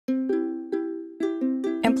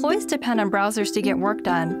Employees depend on browsers to get work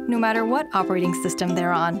done, no matter what operating system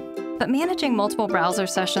they're on. But managing multiple browser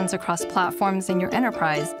sessions across platforms in your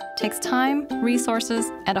enterprise takes time, resources,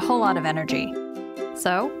 and a whole lot of energy.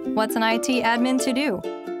 So, what's an IT admin to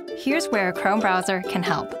do? Here's where a Chrome browser can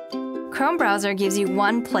help. Chrome browser gives you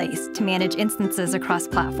one place to manage instances across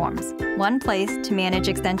platforms, one place to manage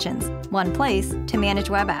extensions, one place to manage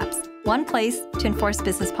web apps, one place to enforce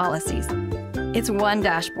business policies. It's one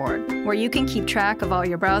dashboard where you can keep track of all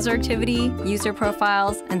your browser activity, user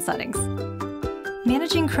profiles, and settings.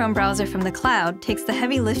 Managing Chrome browser from the cloud takes the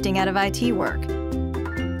heavy lifting out of IT work.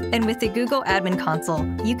 And with the Google Admin Console,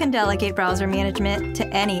 you can delegate browser management to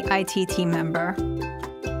any IT team member.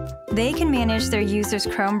 They can manage their users'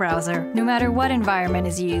 Chrome browser no matter what environment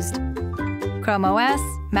is used. Chrome OS,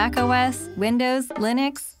 Mac OS, Windows,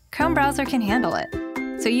 Linux, Chrome browser can handle it.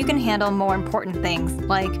 So you can handle more important things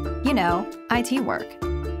like, IT work.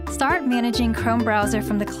 Start managing Chrome browser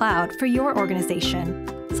from the cloud for your organization.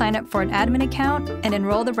 Sign up for an admin account and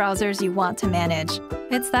enroll the browsers you want to manage.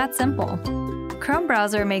 It's that simple. Chrome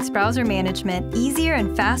browser makes browser management easier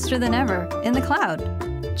and faster than ever in the cloud.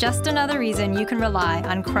 Just another reason you can rely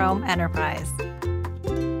on Chrome Enterprise.